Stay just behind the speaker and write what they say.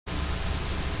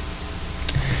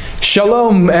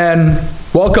Shalom and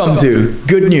welcome to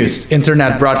Good News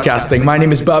Internet Broadcasting. My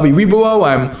name is Boby. Wildowo.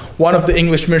 I'm one of the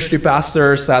English ministry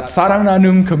pastors at Sarang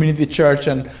Nanum Community Church,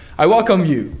 and I welcome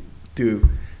you to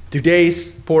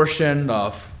today's portion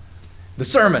of the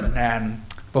sermon. And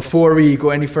before we go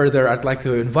any further, I'd like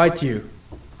to invite you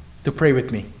to pray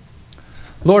with me.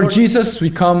 Lord Jesus, we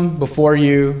come before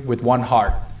you with one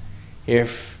heart.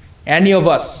 If any of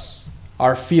us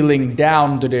are feeling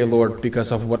down today, Lord,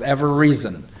 because of whatever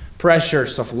reason,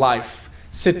 pressures of life,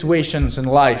 situations in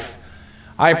life,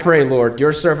 I pray, Lord,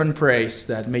 your servant prays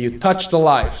that may you touch the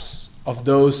lives of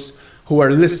those who are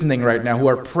listening right now, who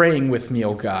are praying with me,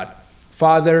 oh God.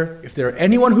 Father, if there are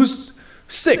anyone who's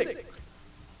sick,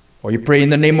 or you pray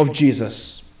in the name of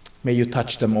Jesus, may you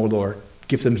touch them, oh Lord.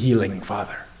 Give them healing,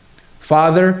 Father.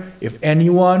 Father, if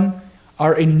anyone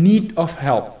are in need of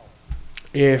help,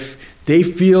 if they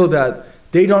feel that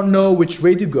they don't know which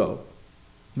way to go,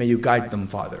 may you guide them,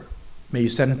 Father. May you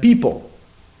send people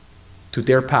to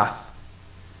their path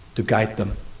to guide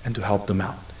them and to help them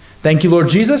out. Thank you, Lord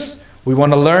Jesus. We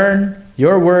want to learn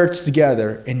your words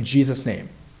together. In Jesus' name,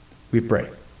 we pray.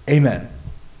 Amen.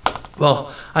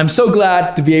 Well, I'm so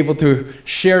glad to be able to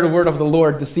share the word of the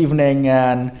Lord this evening.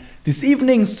 And this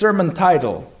evening's sermon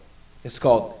title is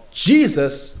called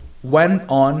Jesus Went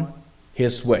on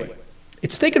His Way.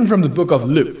 It's taken from the book of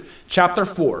Luke, chapter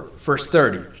 4, verse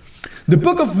 30. The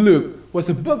book of Luke was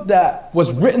a book that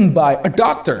was written by a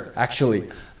doctor, actually.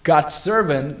 God's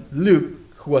servant, Luke,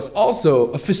 who was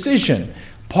also a physician.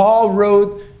 Paul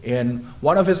wrote in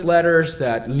one of his letters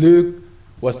that Luke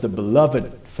was the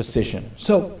beloved physician.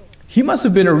 So he must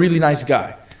have been a really nice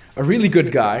guy, a really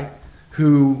good guy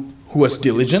who was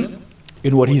diligent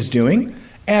in what he's doing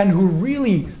and who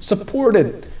really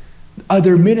supported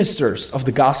other ministers of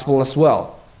the gospel as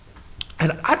well.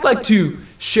 And I'd like to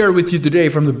share with you today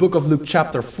from the book of Luke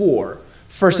chapter 4,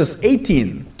 verses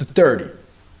 18 to 30.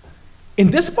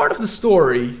 In this part of the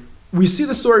story, we see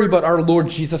the story about our Lord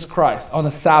Jesus Christ on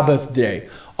a Sabbath day.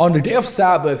 On the day of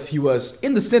Sabbath, he was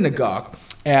in the synagogue,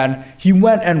 and he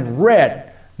went and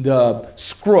read the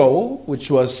scroll,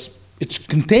 which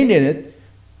contained in it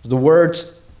the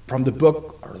words from the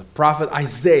book or the prophet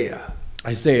Isaiah.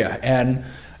 And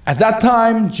at that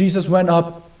time, Jesus went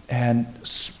up and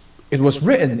it was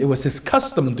written, it was his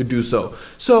custom to do so.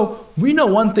 So we know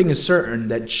one thing is certain,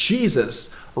 that Jesus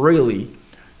really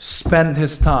spent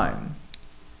his time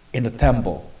in the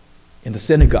temple, in the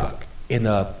synagogue, in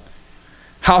the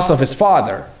house of his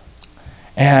Father.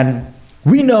 And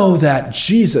we know that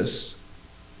Jesus,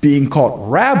 being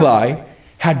called rabbi,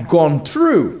 had gone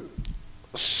through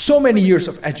so many years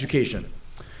of education.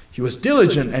 He was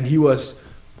diligent, and he was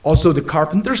also the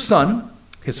carpenter's son.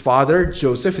 His father,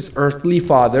 Joseph, his earthly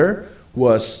father,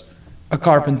 was a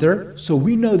carpenter. So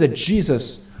we know that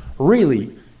Jesus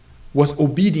really was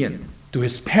obedient to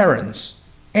his parents,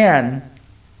 and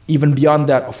even beyond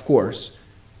that, of course,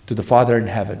 to the Father in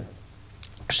heaven.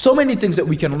 So many things that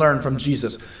we can learn from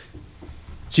Jesus.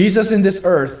 Jesus in this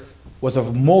earth was a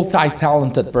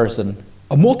multi-talented person,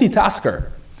 a multitasker.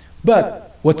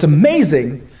 But what's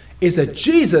amazing is that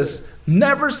Jesus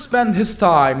never spent his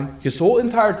whole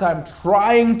entire time,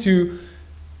 trying to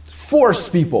force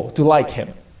people to like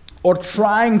him or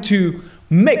trying to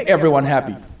make everyone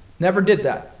happy. Never did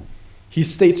that. He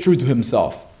stayed true to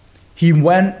himself. He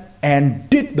went and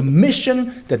did the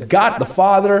mission that God the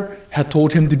Father had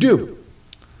told him to do.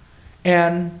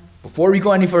 And before we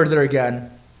go any further again,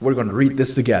 we're going to read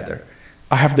this together.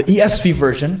 I have the ESV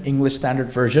version, English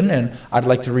Standard Version, and I'd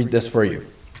like to read this for you.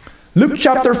 Luke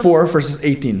chapter 4, verses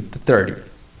 18 to 30.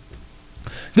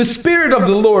 The Spirit of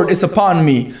the Lord is upon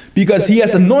me, because he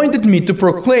has anointed me to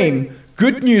proclaim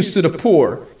good news to the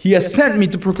poor. He has sent me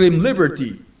to proclaim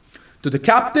liberty to the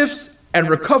captives and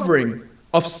recovering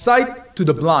of sight to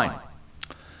the blind,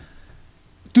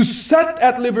 to set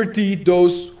at liberty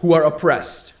those who are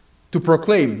oppressed, to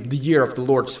proclaim the year of the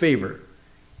Lord's favor.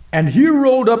 And he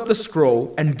rolled up the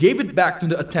scroll and gave it back to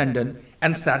the attendant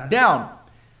and sat down.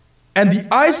 And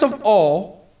the eyes of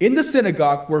all in the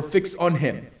synagogue were fixed on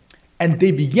him. And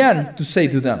they began to say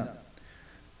to them,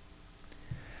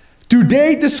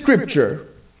 "Today the scripture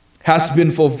has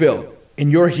been fulfilled in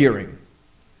your hearing."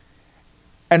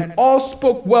 And all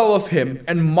spoke well of him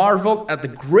and marveled at the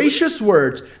gracious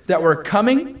words that were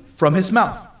coming from his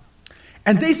mouth.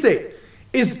 And they said,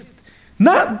 "Is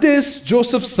not this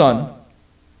Joseph's son?"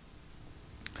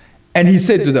 And he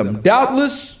said to them,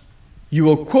 "Doubtless you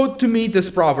will quote to me this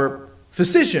proverb,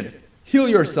 'Physician, heal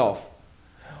yourself.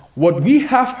 What we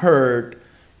have heard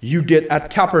you did at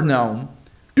Capernaum,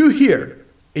 do here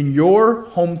in your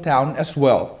hometown as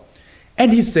well.'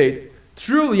 And he said,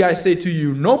 'Truly I say to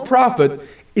you, no prophet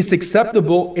is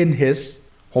acceptable in his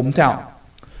hometown.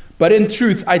 But in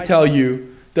truth, I tell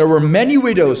you, there were many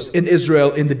widows in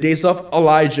Israel in the days of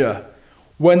Elijah,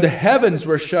 when the heavens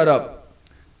were shut up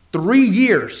 3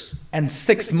 years and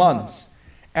 6 months,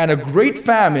 and a great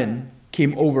famine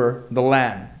came over the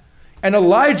land. And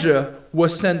Elijah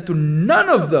was sent to none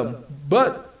of them,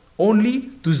 but only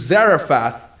to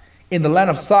Zarephath in the land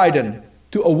of Sidon,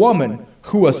 to a woman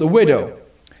who was a widow.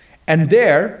 And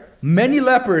there many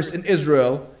lepers in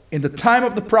Israel in the time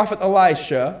of the prophet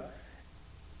Elisha,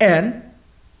 and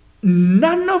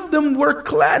none of them were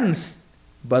cleansed,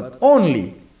 but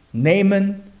only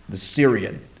Naaman the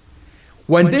Syrian.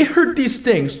 When they heard these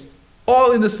things,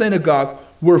 all in the synagogue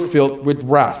were filled with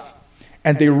wrath.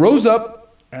 And they rose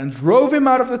up and drove him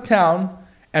out of the town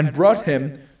and brought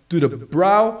him to the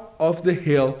brow of the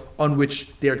hill on which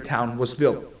their town was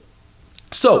built,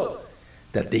 so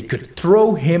that they could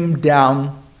throw him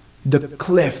down the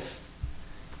cliff.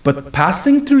 But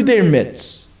passing through their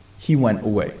midst, he went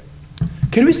away.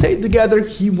 Can we say it together?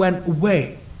 He went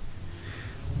away.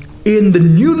 In the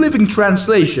New Living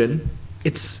Translation,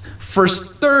 it's verse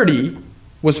 30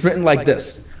 was written like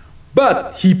this.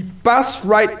 But he passed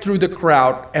right through the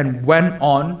crowd and went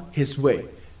on his way.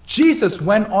 Jesus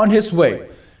went on his way.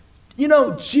 You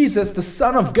know, Jesus, the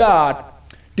Son of God,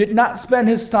 did not spend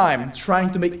his time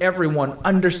trying to make everyone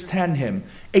understand him,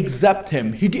 accept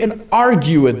him. He didn't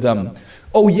argue with them.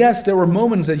 Oh yes, there were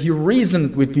moments that he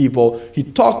reasoned with people, he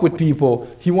talked with people,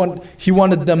 he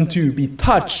wanted them to be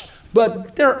touched.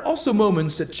 But there are also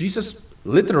moments that Jesus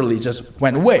literally just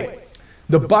went away.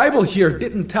 The Bible here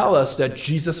didn't tell us that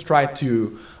Jesus tried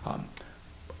to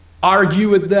argue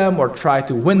with them or try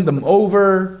to win them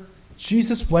over.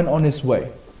 Jesus went on his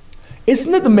way.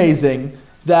 Isn't it amazing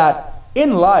that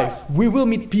in life we will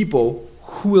meet people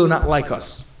who will not like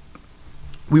us?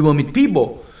 We will meet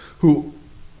people who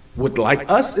would like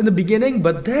us in the beginning,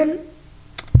 but then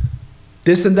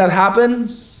this and that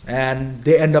happens and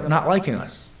they end up not liking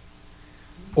us.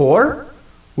 Or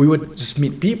we would just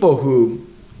meet people who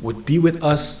would be with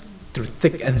us through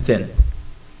thick and thin,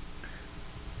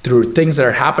 through things that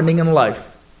are happening in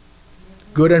life,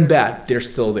 good and bad, they're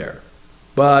still there.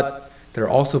 But there are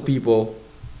also people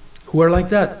who are like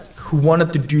that, who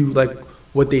wanted to do like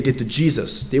what they did to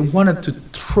Jesus. They wanted to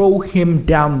throw him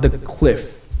down the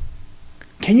cliff.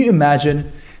 Can you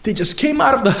imagine? They just came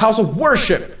out of the house of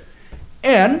worship.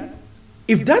 And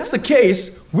if that's the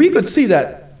case, we could see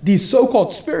that these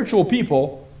so-called spiritual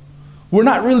people were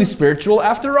not really spiritual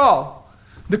after all.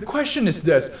 The question is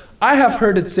this. I have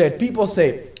heard it said, people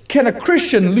say, can a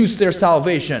Christian lose their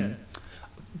salvation?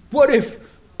 What if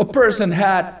a person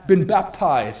had been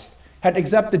baptized, had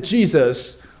accepted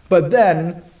Jesus, but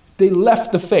then they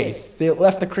left the faith, they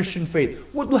left the Christian faith?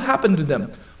 What will happen to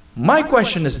them? My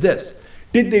question is this.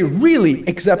 Did they really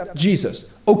accept Jesus?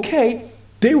 Okay,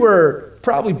 they were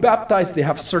probably baptized, they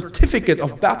have certificate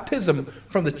of baptism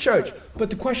from the church. But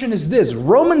the question is this.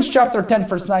 Romans chapter 10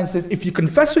 verse 9 says, if you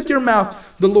confess with your mouth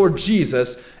the Lord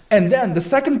Jesus, and then the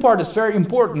second part is very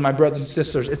important, my brothers and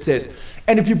sisters. It says,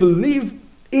 and if you believe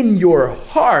in your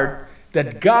heart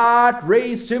that God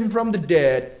raised him from the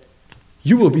dead,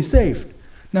 you will be saved.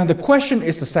 Now the question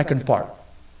is the second part.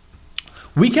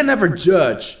 We can never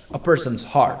judge a person's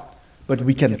heart, but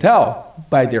we can tell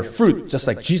by their fruit, just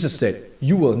like Jesus said,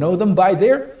 you will know them by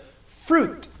their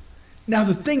fruit. Now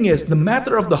the thing is, the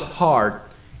matter of the heart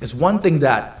is one thing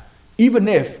that even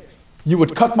if you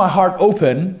would cut my heart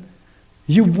open,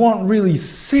 you won't really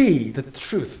see the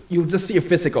truth. You'll just see a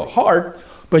physical heart,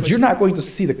 but you're not going to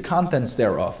see the contents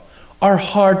thereof. Our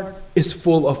heart is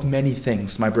full of many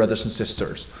things, my brothers and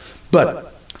sisters.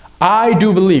 But I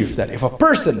do believe that if a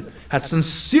person has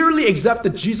sincerely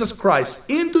accepted Jesus Christ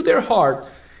into their heart,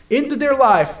 into their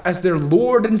life as their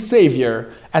Lord and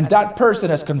Savior, and that person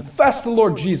has confessed the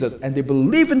Lord Jesus, and they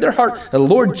believe in their heart that the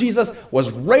Lord Jesus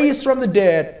was raised from the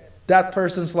dead, that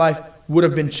person's life would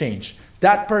have been changed.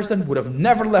 That person would have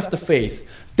never left the faith.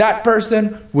 That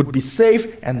person would be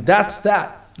safe, and that's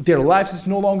that. Their lives is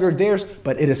no longer theirs,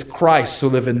 but it is Christ who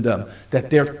lives in them. That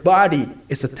their body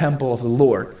is a temple of the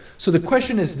Lord. So the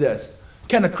question is this.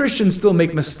 Can a Christian still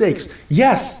make mistakes?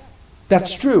 Yes,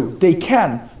 that's true. They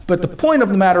can. But the point of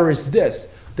the matter is this.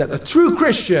 That a true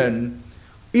Christian,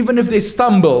 even if they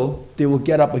stumble, they will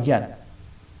get up again.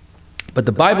 But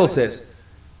the Bible says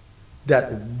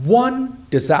that one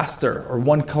disaster or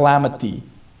one calamity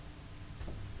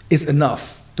is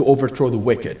enough to overthrow the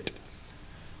wicked.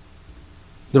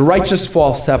 The righteous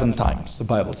fall 7 times, the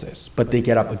Bible says, but they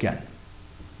get up again.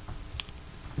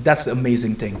 That's the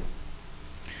amazing thing.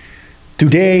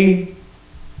 Today,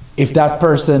 if that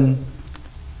person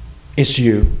is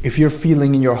you, if you're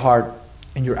feeling in your heart,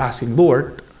 and you're asking,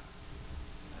 Lord,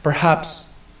 perhaps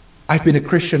I've been a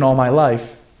Christian all my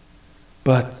life,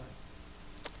 but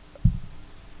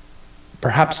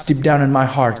perhaps deep down in my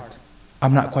heart,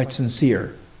 I'm not quite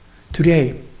sincere.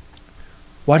 Today,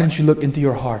 why don't you look into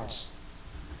your hearts?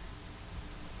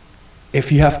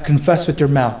 If you have confessed with your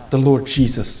mouth the Lord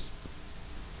Jesus,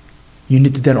 you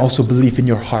need to then also believe in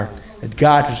your heart that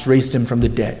God has raised him from the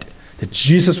dead, that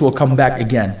Jesus will come back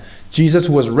again. Jesus,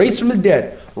 who was raised from the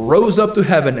dead, rose up to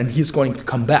heaven, and he's going to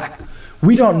come back.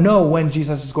 We don't know when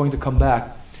Jesus is going to come back.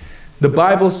 The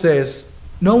Bible says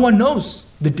no one knows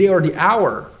the day or the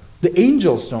hour. The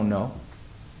angels don't know.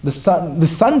 The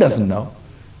Son doesn't know.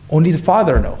 Only the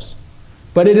Father knows.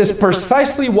 But it is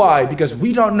precisely why, because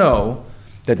we don't know,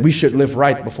 that we should live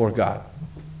right before God.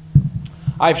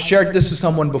 I've shared this to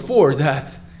someone before,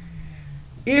 that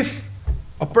if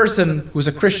a person who's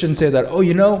a Christian say that, oh,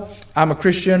 you know, I'm a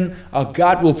Christian,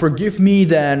 God will forgive me,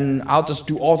 then I'll just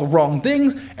do all the wrong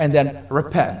things and then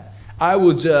repent. I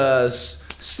will just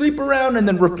sleep around and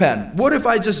then repent. What if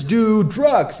I just do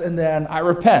drugs and then I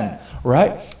repent,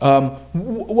 right?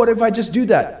 What if I just do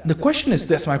that? The question is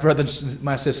this, my brothers,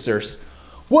 my sisters.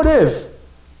 What if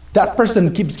that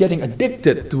person keeps getting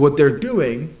addicted to what they're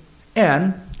doing,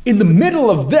 and in the middle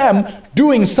of them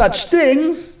doing such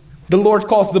things, the Lord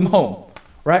calls them home,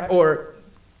 right? Or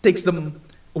takes them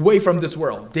away from this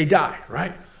world. They die,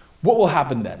 right? What will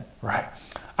happen then, right?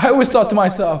 I always thought to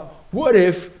myself, what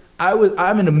if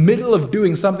I'm in the middle of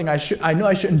doing something I know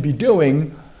I shouldn't be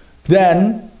doing,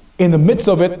 then in the midst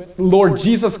of it, Lord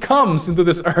Jesus comes into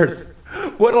this earth.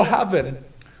 What will happen?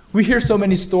 We hear so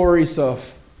many stories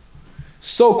of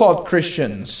so-called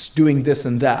Christians doing this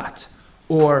and that,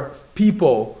 or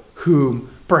people who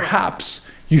perhaps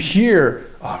you hear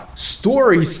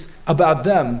stories about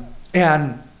them,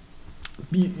 and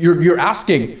you're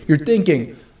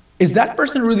thinking, is that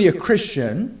person really a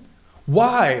Christian?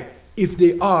 Why, if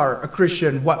they are a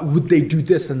Christian, what would they do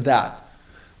this and that?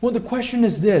 Well, the question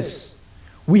is this.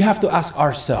 We have to ask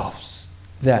ourselves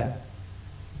then,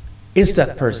 is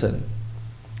that person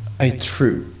a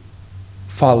true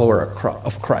follower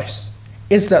of Christ?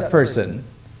 Is that person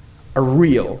a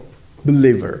real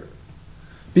believer?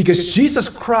 Because Jesus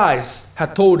Christ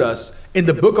had told us in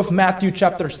the book of Matthew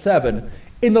chapter 7,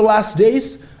 in the last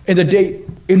days, in the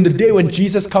day when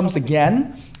Jesus comes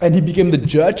again and he became the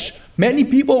judge, many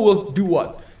people will do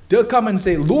what? They'll come and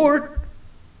say, Lord,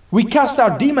 we cast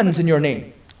out demons in your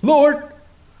name. Lord,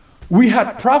 we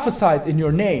had prophesied in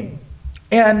your name.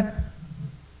 And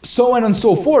so on and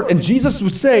so forth. And Jesus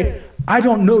would say, I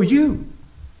don't know you.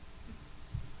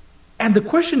 And the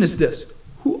question is this,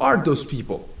 who are those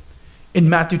people? In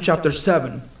Matthew chapter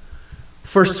 7,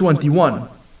 verse 21,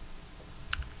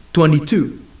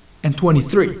 22, and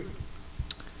 23.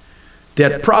 They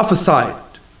had prophesied,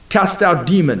 cast out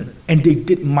demons, and they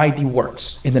did mighty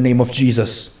works in the name of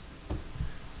Jesus.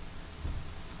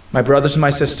 My brothers and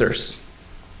my sisters,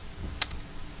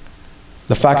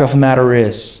 the fact of the matter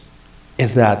is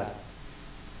that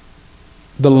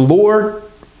the Lord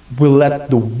will let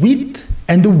the wheat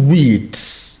and the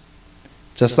weeds,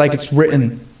 just like it's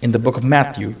written in the book of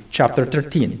Matthew, chapter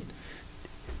 13,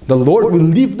 the Lord will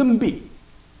leave them be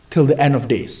till the end of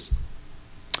days.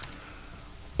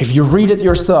 If you read it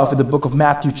yourself in the book of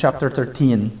Matthew, chapter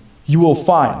 13, you will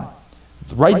find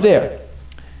right there,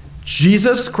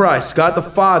 Jesus Christ, God the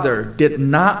Father, did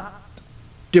not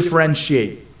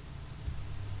differentiate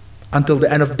until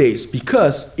the end of days,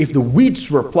 because if the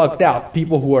weeds were plucked out,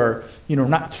 people who are,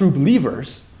 not true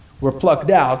believers were plucked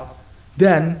out,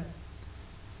 then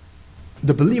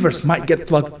the believers might get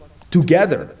plucked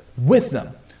together with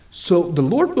them. So the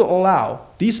Lord will allow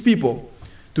these people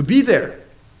to be there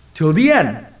till the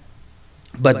end.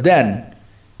 But then,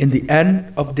 in the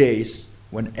end of days,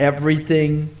 when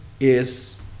everything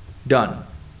is done,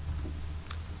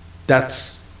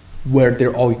 that's where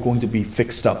they're all going to be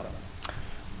fixed up.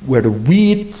 Where the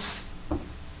weeds,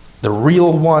 the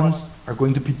real ones, are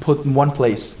going to be put in one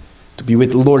place to be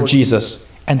with the Lord Jesus.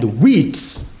 And the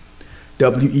weeds,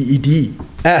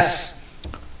 W-E-E-D-S,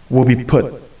 will be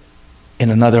put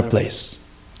in another place.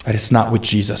 That is not with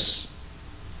Jesus.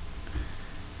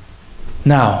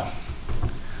 Now,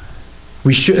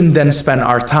 we shouldn't then spend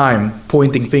our time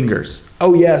pointing fingers.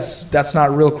 Oh yes, that's not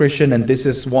a real Christian and this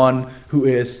is one who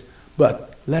is.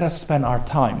 But let us spend our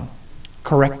time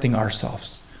correcting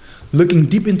ourselves, looking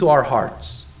deep into our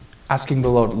hearts, asking the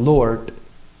Lord, Lord,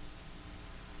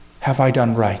 have I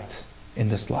done right in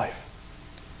this life?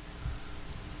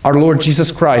 Our Lord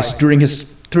Jesus Christ, during his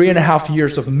 3.5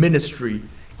 years of ministry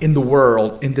in the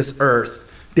world, in this earth,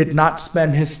 did not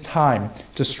spend his time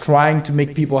just trying to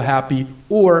make people happy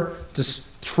or just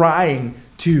trying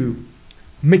to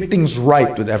make things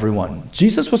right with everyone.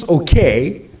 Jesus was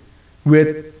okay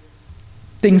with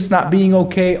things not being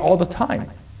okay all the time.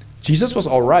 Jesus was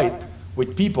all right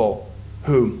with people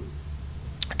who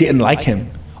didn't like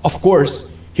him. Of course,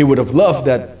 he would have loved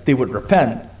that they would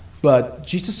repent, but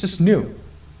Jesus just knew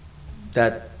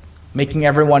that making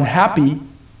everyone happy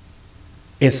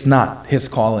is not his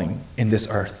calling in this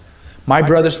earth. My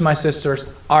brothers and my sisters,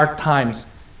 our times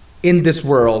in this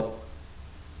world,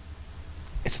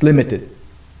 it's limited.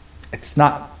 It's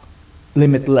not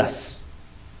limitless.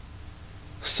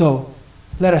 So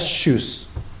let us choose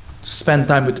to spend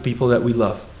time with the people that we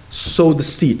love. Sow the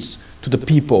seeds to the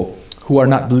people who are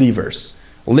not believers.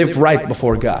 Live right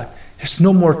before God. There's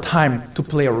no more time to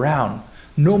play around.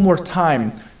 No more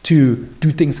time to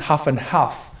do things half and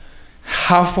half.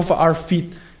 Half of our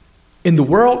feet in the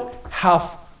world,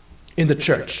 half in the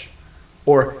church.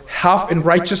 Or half in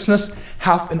righteousness,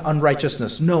 half in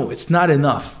unrighteousness. No, it's not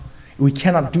enough. We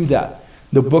cannot do that.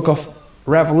 The book of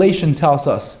Revelation tells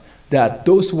us that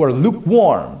those who are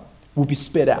lukewarm will be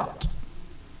spit out.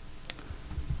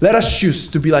 Let us choose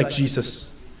to be like Jesus,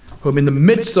 whom in the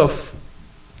midst of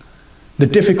the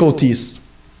difficulties,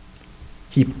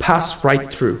 he passed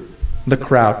right through the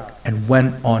crowd and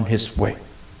went on his way.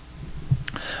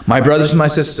 My brothers and my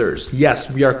sisters,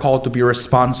 yes, we are called to be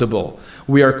responsible.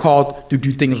 We are called to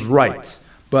do things right.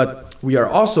 But we are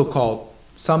also called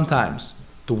sometimes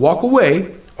to walk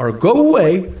away or go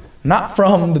away, not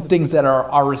from the things that are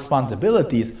our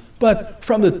responsibilities, but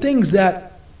from the things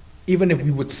that even if we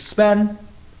would spend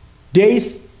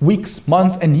days, weeks,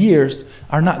 months, and years,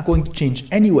 are not going to change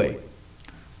anyway.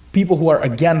 People who are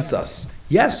against us,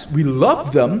 yes, we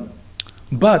love them,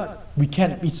 but we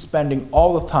can't be spending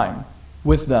all the time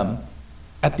with them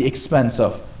at the expense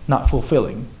of not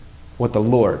fulfilling what the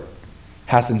Lord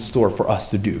has in store for us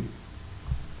to do.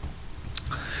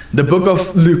 The book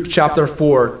of Luke chapter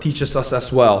 4 teaches us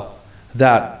as well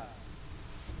that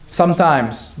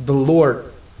sometimes the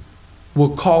Lord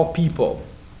will call people,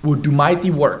 will do mighty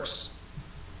works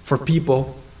for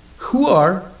people who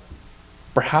are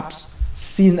perhaps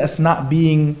seen as not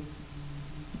being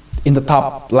in the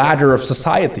top ladder of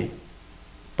society.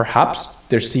 Perhaps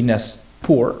they're seen as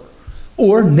poor.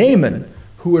 Or Naaman,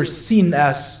 who are seen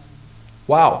as,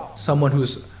 wow, someone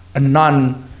who's a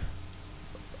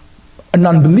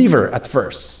non-believer at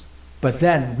first. But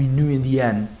then we knew in the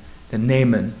end that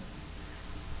Naaman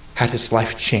had his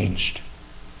life changed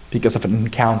because of an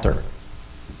encounter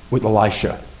with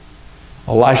Elisha.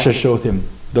 Elisha showed him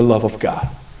the love of God.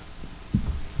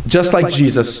 Just like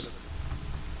Jesus,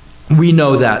 we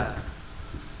know that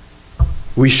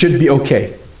we should be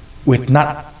okay with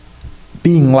not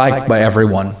being liked by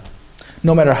everyone.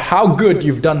 No matter how good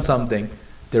you've done something,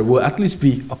 there will at least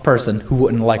be a person who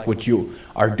wouldn't like what you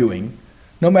are doing.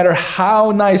 No matter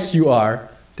how nice you are,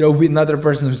 there will be another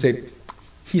person who say,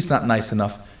 he's not nice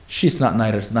enough, she's not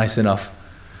nice enough.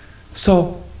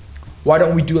 So why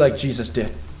don't we do like Jesus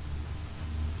did?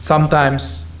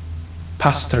 Sometimes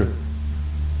pass through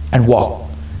and walk.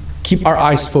 Keep our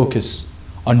eyes focused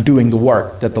on doing the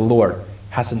work that the Lord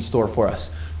has in store for us.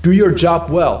 Do your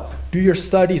job well. Do your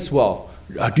studies well.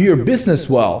 Do your business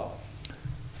well.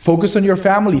 Focus on your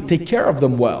family. Take care of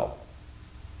them well.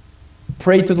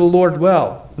 Pray to the Lord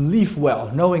well. Believe well,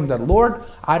 knowing that, Lord,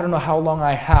 I don't know how long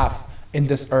I have in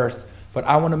this earth, but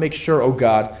I want to make sure, oh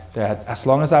God, that as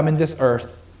long as I'm in this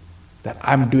earth, that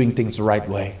I'm doing things the right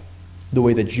way, the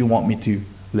way that you want me to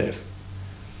live.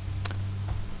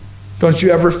 Don't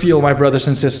you ever feel, my brothers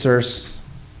and sisters,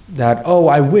 that, oh,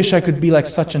 I wish I could be like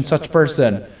such and such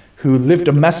person who lived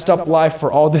a messed up life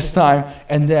for all this time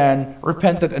and then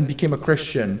repented and became a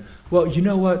Christian? Well, you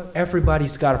know what?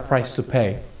 Everybody's got a price to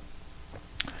pay.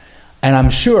 And I'm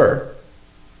sure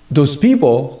those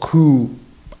people who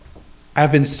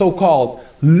have been so-called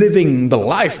living the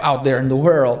life out there in the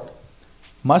world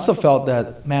must have felt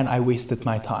that, man, I wasted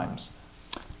my times.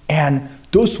 And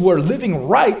those who are living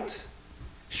right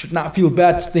should not feel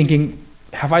bad thinking,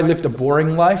 have I lived a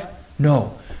boring life?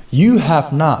 No, you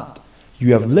have not.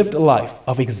 You have lived a life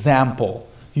of example.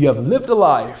 You have lived a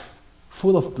life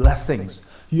full of blessings.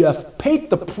 You have paid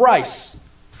the price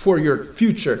for your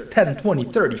future 10, 20,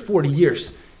 30, 40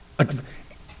 years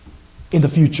in the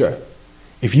future.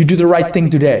 If you do the right thing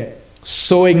today,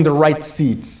 sowing the right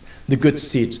seeds, the good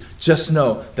seeds, just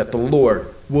know that the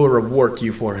Lord will reward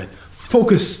you for it.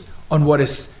 Focus on what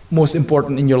is most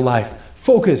important in your life.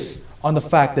 Focus on the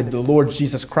fact that the Lord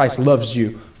Jesus Christ loves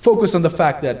you. Focus on the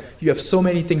fact that you have so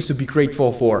many things to be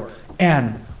grateful for.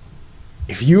 And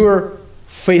if you're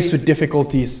faced with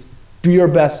difficulties, Do your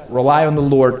best, rely on the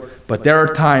Lord, but there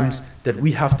are times that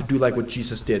we have to do like what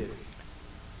Jesus did.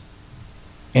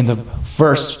 In the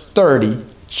verse 30,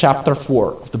 chapter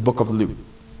 4 of the book of Luke.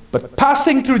 But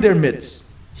passing through their midst,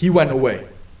 he went away.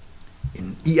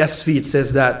 In ESV it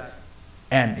says that,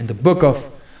 and in the book of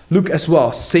Luke as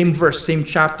well, same verse, same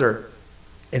chapter,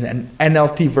 in an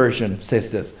NLT version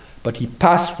says this, but he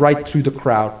passed right through the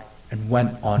crowd and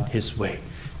went on his way.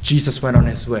 Jesus went on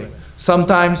his way.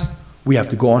 Sometimes we have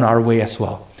to go on our way as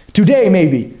well. Today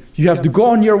maybe you have to go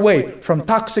on your way from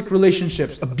toxic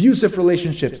relationships, abusive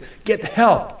relationships. Get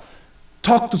help.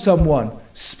 Talk to someone.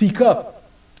 Speak up.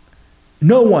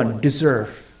 No one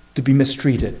deserves to be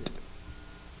mistreated.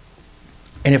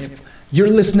 And if you're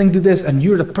listening to this and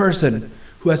you're the person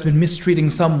who has been mistreating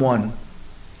someone,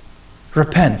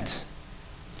 repent.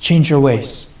 Change your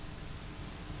ways.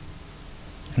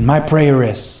 And my prayer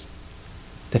is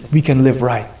that we can live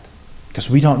right, because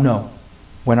we don't know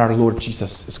when our Lord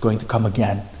Jesus is going to come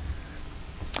again.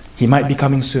 He might be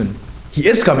coming soon. He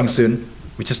is coming soon.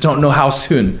 We just don't know how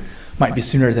soon. Might be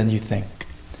sooner than you think.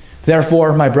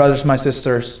 Therefore, my brothers, my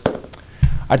sisters,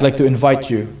 I'd like to invite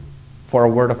you for a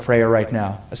word of prayer right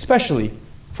now, especially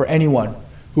for anyone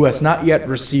who has not yet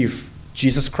received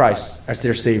Jesus Christ as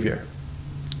their Savior.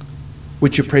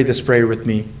 Would you pray this prayer with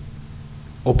me?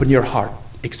 Open your heart.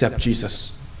 Accept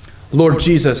Jesus. Lord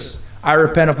Jesus, I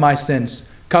repent of my sins.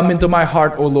 Come into my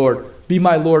heart, O Lord. Be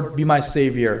my Lord, be my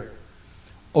Savior.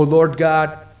 O Lord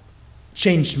God,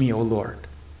 change me, O Lord.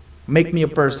 Make me a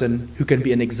person who can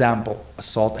be an example, a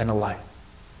salt and a light.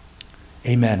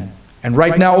 Amen. And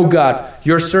right now, O God,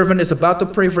 your servant is about to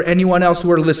pray for anyone else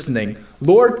who are listening.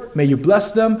 Lord, may you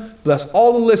bless them. Bless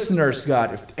all the listeners,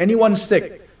 God. If anyone's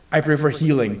sick, I pray for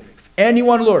healing. If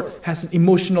anyone, Lord, has an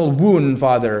emotional wound,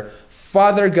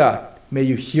 Father God, may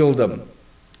you heal them.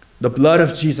 The blood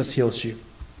of Jesus heals you.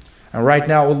 And right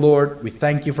now, O Lord, we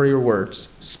thank you for your words.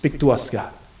 Speak to us,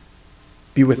 God.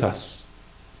 Be with us.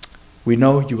 We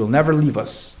know you will never leave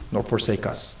us nor forsake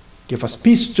us. Give us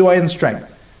peace, joy, and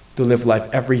strength to live life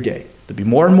every day, to be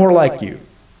more and more like you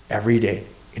every day,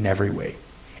 in every way.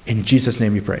 In Jesus'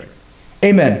 name we pray.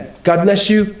 Amen. God bless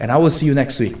you, and I will see you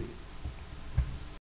next week.